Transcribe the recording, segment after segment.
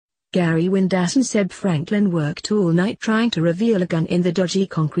Gary Windass and Seb Franklin worked all night trying to reveal a gun in the dodgy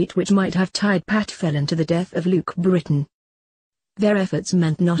concrete which might have tied Pat Phelan to the death of Luke Britton. Their efforts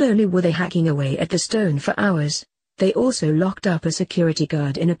meant not only were they hacking away at the stone for hours, they also locked up a security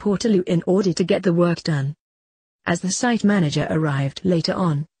guard in a portaloo in order to get the work done. As the site manager arrived later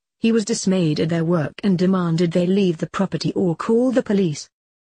on, he was dismayed at their work and demanded they leave the property or call the police.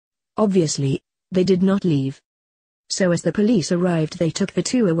 Obviously, they did not leave. So as the police arrived they took the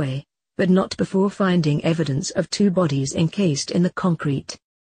two away, but not before finding evidence of two bodies encased in the concrete.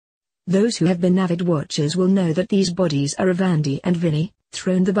 Those who have been avid watchers will know that these bodies are of Andy and Vinny,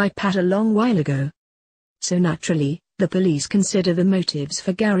 thrown there by Pat a long while ago. So naturally, the police consider the motives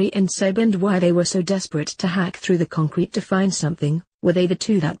for Gary and Seb and why they were so desperate to hack through the concrete to find something. Were they the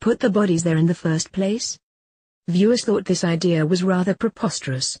two that put the bodies there in the first place? Viewers thought this idea was rather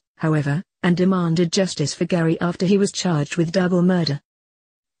preposterous, however, and demanded justice for Gary after he was charged with double murder.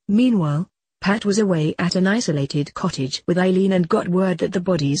 Meanwhile, Pat was away at an isolated cottage with Eileen and got word that the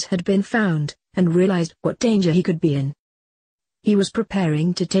bodies had been found, and realized what danger he could be in. He was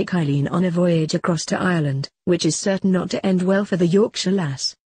preparing to take Eileen on a voyage across to Ireland, which is certain not to end well for the Yorkshire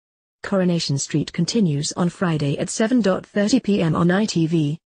lass. Coronation Street continues on Friday at 7:30 p.m. on ITV.